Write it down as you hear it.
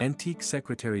Antique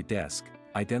Secretary Desk,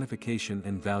 Identification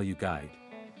and Value Guide.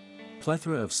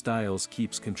 Plethora of styles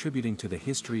keeps contributing to the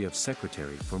history of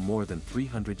secretary for more than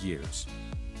 300 years.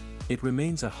 It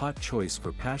remains a hot choice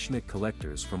for passionate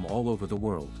collectors from all over the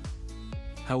world.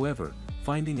 However,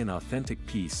 finding an authentic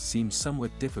piece seems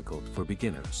somewhat difficult for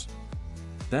beginners.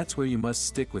 That's where you must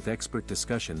stick with expert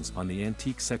discussions on the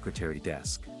Antique Secretary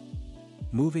Desk.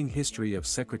 Moving history of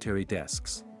secretary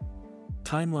desks.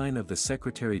 Timeline of the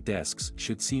secretary desks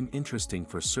should seem interesting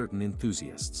for certain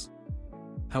enthusiasts.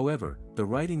 However, the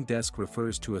writing desk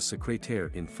refers to a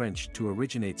secrétaire in French to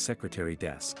originate secretary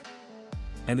desk.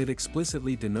 And it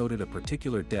explicitly denoted a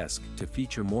particular desk to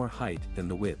feature more height than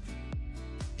the width.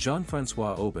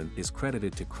 Jean-François Aubin is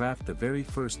credited to craft the very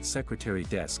first secretary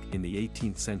desk in the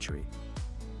 18th century.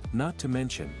 Not to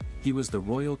mention, he was the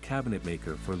royal cabinet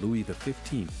maker for Louis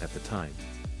XV at the time.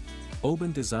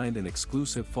 Aubin designed an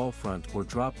exclusive fall front or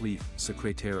drop-leaf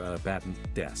secrétaire à batten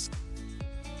desk.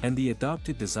 And the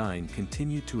adopted design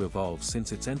continued to evolve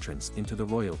since its entrance into the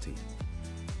royalty.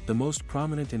 The most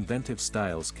prominent inventive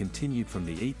styles continued from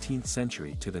the 18th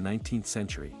century to the 19th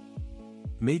century.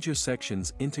 Major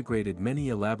sections integrated many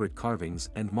elaborate carvings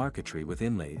and marquetry with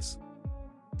inlays.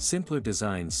 Simpler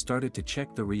designs started to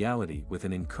check the reality with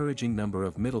an encouraging number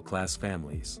of middle-class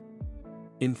families.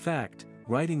 In fact,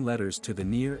 writing letters to the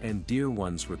near and dear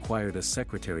ones required a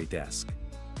secretary desk.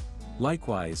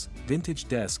 Likewise, vintage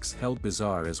desks held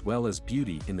bizarre as well as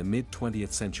beauty in the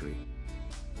mid-20th century.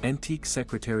 Antique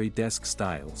secretary desk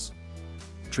styles.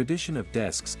 Tradition of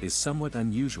desks is somewhat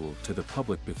unusual to the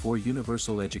public before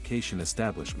universal education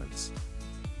establishments.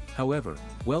 However,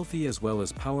 wealthy as well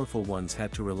as powerful ones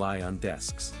had to rely on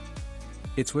desks.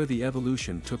 It's where the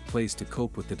evolution took place to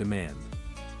cope with the demand.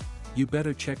 You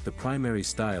better check the primary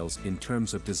styles in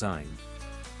terms of design.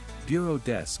 Bureau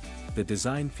desk, the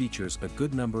design features a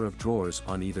good number of drawers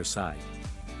on either side.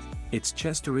 Its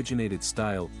chest-originated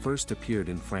style first appeared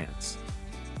in France.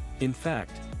 In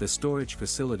fact, the storage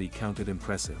facility counted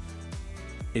impressive.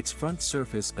 Its front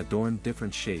surface adorned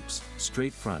different shapes,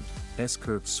 straight front,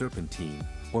 S-curved serpentine,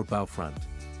 or bow front.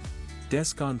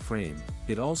 Desk on frame,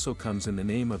 it also comes in the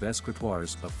name of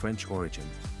escritoires of French origin.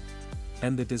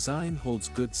 And the design holds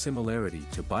good similarity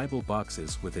to Bible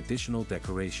boxes with additional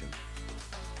decoration.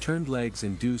 Turned legs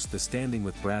induce the standing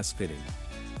with brass fitting.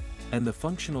 And the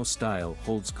functional style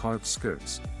holds carved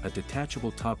skirts, a detachable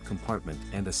top compartment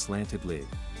and a slanted lid.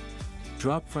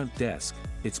 Drop front desk,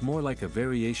 it's more like a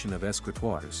variation of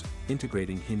escritoires,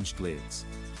 integrating hinged lids.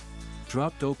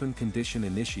 Dropped open condition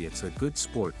initiates a good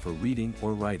sport for reading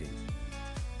or writing.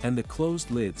 And the closed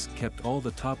lids kept all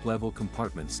the top-level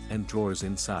compartments and drawers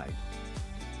inside.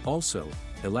 Also,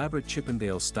 elaborate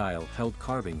Chippendale style held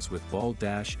carvings with ball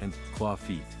dash and claw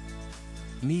feet.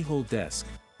 Knee-hole desk,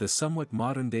 the somewhat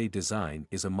modern-day design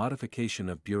is a modification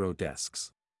of bureau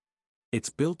desks. Its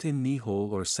built-in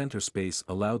knee-hole or center space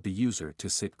allowed the user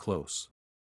to sit close.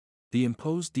 The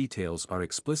imposed details are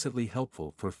explicitly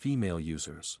helpful for female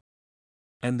users.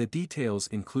 And the details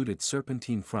included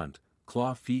serpentine front,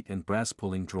 claw feet and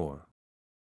brass-pulling drawer.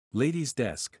 Ladies'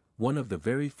 desk, one of the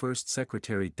very first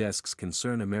secretary desks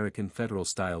concern American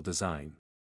Federal-style design.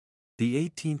 The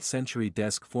 18th century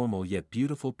desk formal yet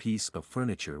beautiful piece of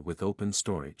furniture with open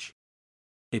storage.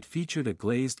 It featured a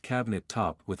glazed cabinet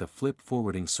top with a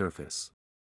flip-forwarding surface.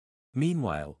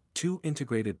 Meanwhile, two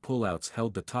integrated pullouts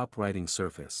held the top writing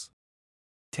surface.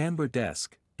 Tambour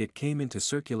desk, it came into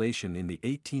circulation in the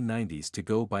 1890s to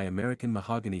go by American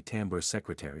mahogany tambour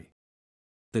secretary.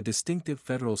 The distinctive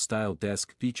Federal-style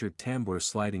desk featured tambour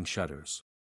sliding shutters.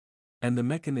 And the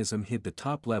mechanism hid the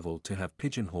top level to have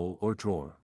pigeonhole or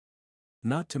drawer.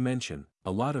 Not to mention,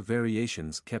 a lot of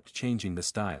variations kept changing the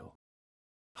style.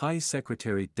 High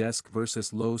secretary desk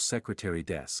versus low secretary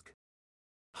desk.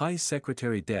 High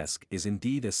secretary desk is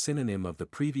indeed a synonym of the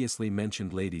previously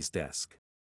mentioned ladies' desk.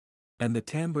 And the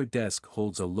tambour desk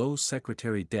holds a low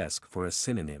secretary desk for a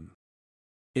synonym.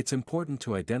 It's important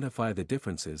to identify the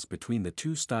differences between the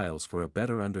two styles for a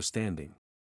better understanding.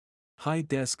 High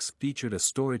desks featured a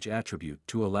storage attribute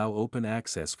to allow open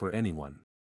access for anyone.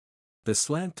 The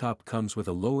slant top comes with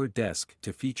a lower desk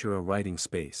to feature a writing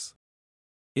space.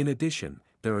 In addition,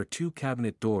 there are two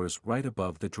cabinet doors right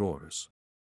above the drawers.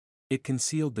 It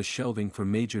concealed the shelving for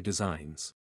major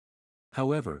designs.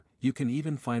 However, you can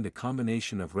even find a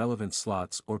combination of relevant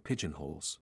slots or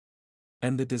pigeonholes.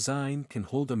 And the design can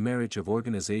hold a marriage of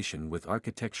organization with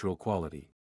architectural quality.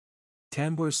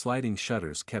 Tambour sliding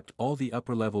shutters kept all the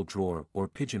upper-level drawer or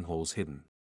pigeonholes hidden.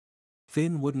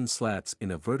 Thin wooden slats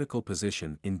in a vertical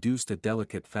position induced a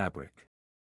delicate fabric.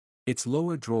 Its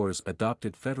lower drawers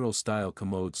adopted Federal-style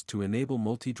commodes to enable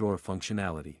multi-drawer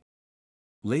functionality.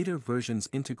 Later versions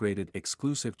integrated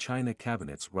exclusive china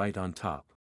cabinets right on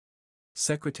top.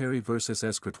 Secretary versus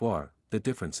escritoire, the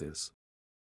differences.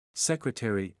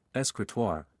 Secretary,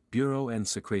 escritoire, bureau and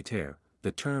secrétaire,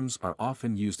 the terms are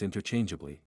often used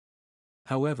interchangeably.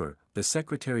 However, the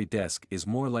secretary desk is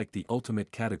more like the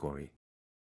ultimate category.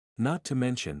 Not to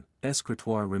mention,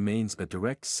 escritoire remains a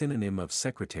direct synonym of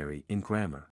secretary in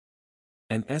grammar.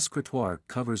 An escritoire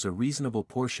covers a reasonable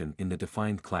portion in the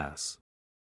defined class.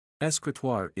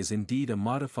 Escritoire is indeed a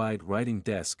modified writing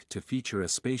desk to feature a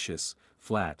spacious,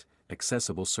 flat,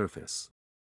 accessible surface.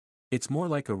 It's more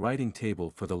like a writing table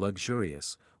for the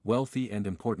luxurious, wealthy and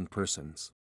important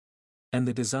persons. And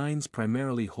the designs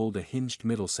primarily hold a hinged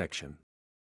middle section.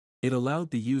 It allowed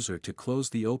the user to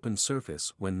close the open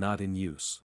surface when not in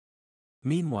use.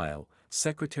 Meanwhile,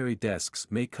 secretary desks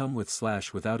may come with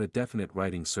 / without a definite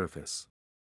writing surface.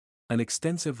 An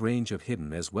extensive range of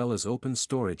hidden as well as open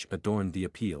storage adorned the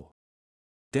appeal.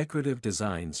 Decorative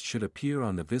designs should appear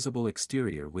on the visible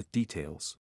exterior with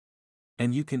details.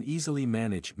 And you can easily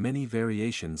manage many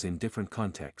variations in different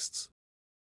contexts.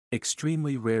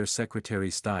 Extremely rare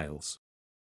secretary styles.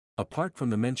 Apart from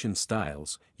the mentioned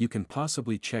styles, you can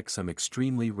possibly check some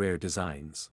extremely rare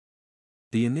designs.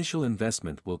 The initial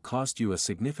investment will cost you a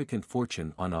significant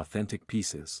fortune on authentic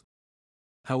pieces.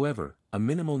 However, a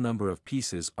minimal number of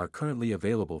pieces are currently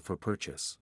available for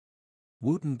purchase.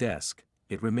 Wooten desk,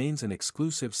 it remains an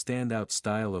exclusive standout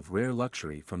style of rare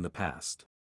luxury from the past.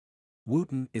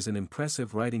 Wooten is an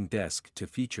impressive writing desk to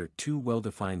feature two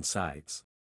well-defined sides.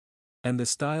 And the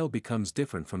style becomes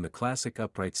different from the classic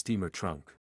upright steamer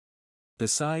trunk. The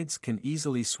sides can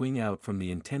easily swing out from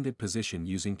the intended position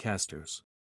using casters.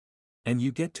 And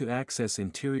you get to access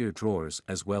interior drawers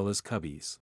as well as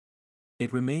cubbies.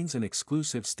 It remains an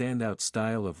exclusive standout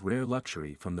style of rare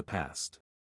luxury from the past.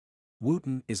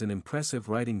 Wooten is an impressive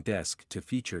writing desk to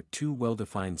feature two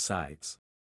well-defined sides.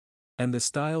 And the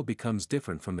style becomes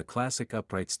different from the classic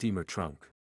upright steamer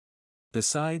trunk. The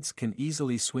sides can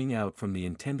easily swing out from the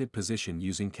intended position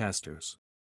using casters.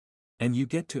 And you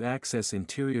get to access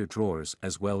interior drawers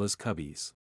as well as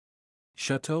cubbies.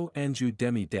 Chateau Anjou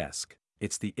Demi Desk,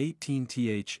 it's the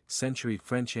 18th century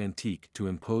French antique to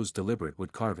impose deliberate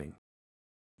wood carving.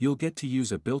 You'll get to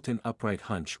use a built-in upright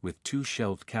hunch with two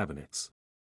shelved cabinets.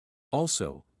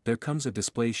 Also, there comes a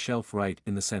display shelf right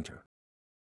in the center.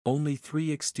 Only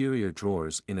 3 exterior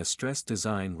drawers in a stressed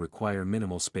design require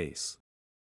minimal space.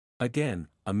 Again,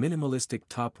 a minimalistic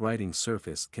top writing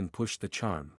surface can push the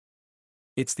charm.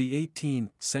 It's the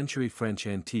 18th century French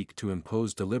antique to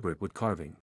impose deliberate wood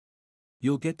carving.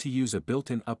 You'll get to use a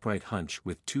built-in upright hunch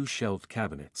with 2 shelved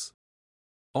cabinets.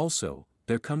 Also,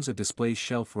 there comes a display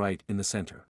shelf right in the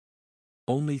center.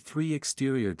 Only 3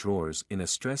 exterior drawers in a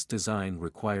stressed design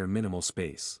require minimal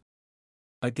space.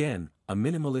 Again, a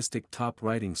minimalistic top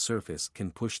writing surface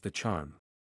can push the charm.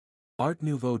 Art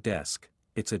Nouveau Desk,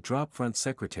 it's a drop-front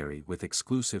secretary with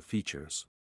exclusive features.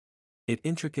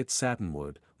 Intricate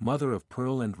satinwood,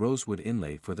 mother-of-pearl and rosewood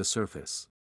inlay for the surface.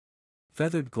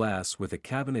 Feathered glass with a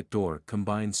cabinet door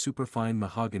combines superfine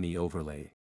mahogany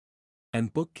overlay.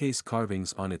 And bookcase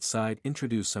carvings on its side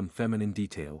introduce some feminine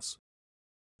details.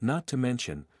 Not to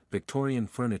mention, Victorian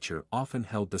furniture often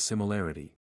held the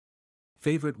similarity.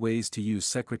 Favorite ways to use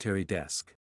secretary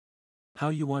desk. How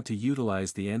you want to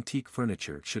utilize the antique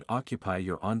furniture should occupy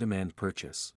your on-demand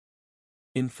purchase.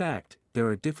 In fact, there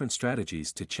are different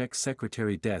strategies to check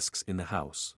secretary desks in the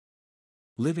house.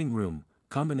 Living room,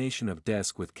 combination of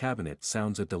desk with cabinet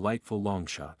sounds a delightful long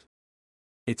shot.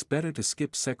 It's better to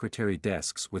skip secretary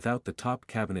desks without the top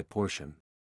cabinet portion.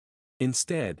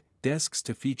 Instead, desks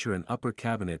to feature an upper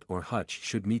cabinet or hutch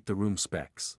should meet the room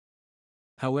specs.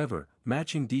 However,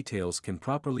 matching details can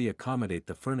properly accommodate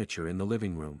the furniture in the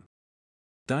living room.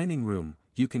 Dining room,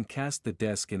 you can cast the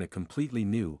desk in a completely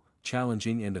new,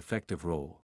 challenging and effective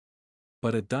role.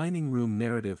 But a dining room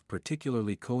narrative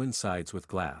particularly coincides with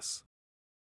glass.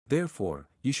 Therefore,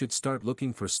 you should start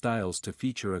looking for styles to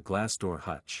feature a glass door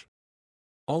hutch.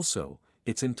 Also,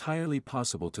 it's entirely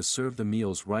possible to serve the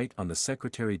meals right on the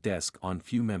secretary desk on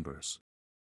few members.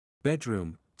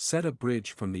 Bedroom, set a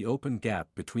bridge from the open gap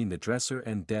between the dresser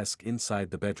and desk inside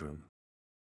the bedroom.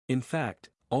 In fact,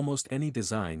 almost any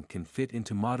design can fit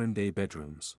into modern-day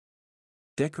bedrooms.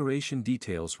 Decoration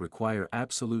details require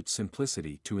absolute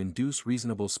simplicity to induce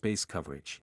reasonable space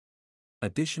coverage.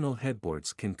 Additional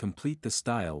headboards can complete the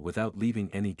style without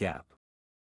leaving any gap.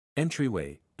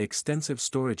 Entryway, extensive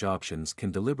storage options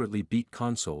can deliberately beat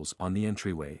consoles on the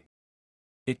entryway.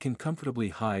 It can comfortably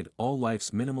hide all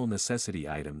life's minimal necessity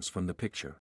items from the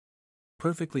picture.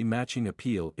 Perfectly matching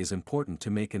appeal is important to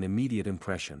make an immediate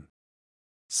impression.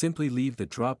 Simply leave the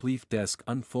drop leaf desk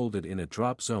unfolded in a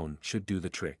drop zone should do the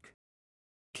trick.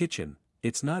 Kitchen,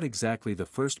 it's not exactly the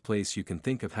first place you can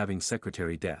think of having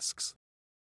secretary desks.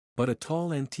 But a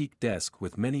tall antique desk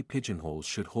with many pigeonholes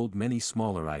should hold many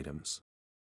smaller items.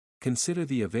 Consider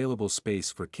the available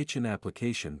space for kitchen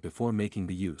application before making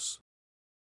the use.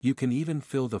 You can even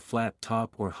fill the flat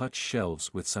top or hutch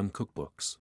shelves with some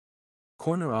cookbooks.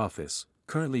 Corner office,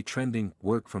 currently trending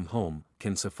work from home,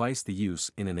 can suffice the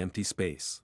use in an empty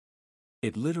space.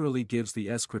 It literally gives the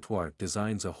escritoire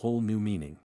designs a whole new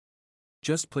meaning.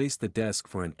 Just place the desk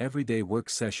for an everyday work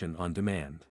session on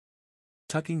demand.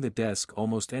 Tucking the desk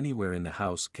almost anywhere in the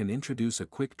house can introduce a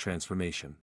quick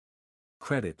transformation.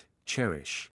 Credit,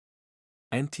 cherish.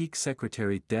 Antique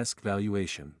secretary desk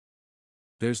valuation.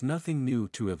 There's nothing new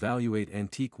to evaluate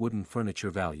antique wooden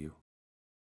furniture value.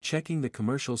 Checking the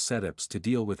commercial setups to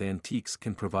deal with antiques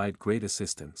can provide great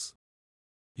assistance.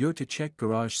 You're to check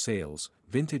garage sales,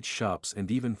 vintage shops and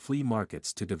even flea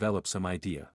markets to develop some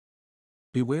idea.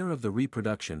 Beware of the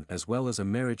reproduction as well as a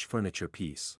marriage furniture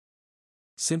piece.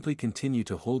 Simply continue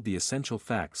to hold the essential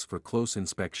facts for close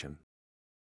inspection.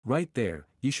 Right there,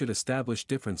 you should establish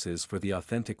differences for the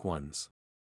authentic ones.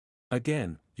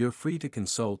 Again, you're free to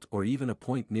consult or even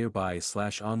appoint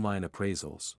nearby/online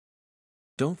appraisals.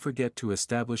 Don't forget to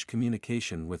establish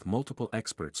communication with multiple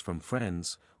experts from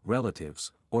friends,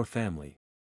 relatives, or family.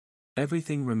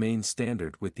 Everything remains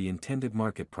standard with the intended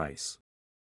market price.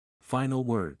 Final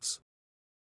words.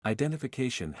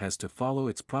 Identification has to follow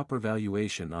its proper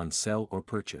valuation on sell or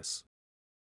purchase.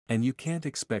 And you can't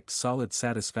expect solid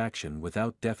satisfaction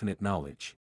without definite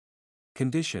knowledge.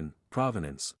 Condition,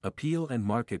 provenance, appeal and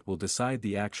market will decide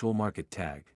the actual market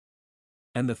tag.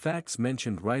 And the facts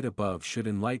mentioned right above should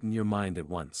enlighten your mind at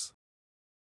once.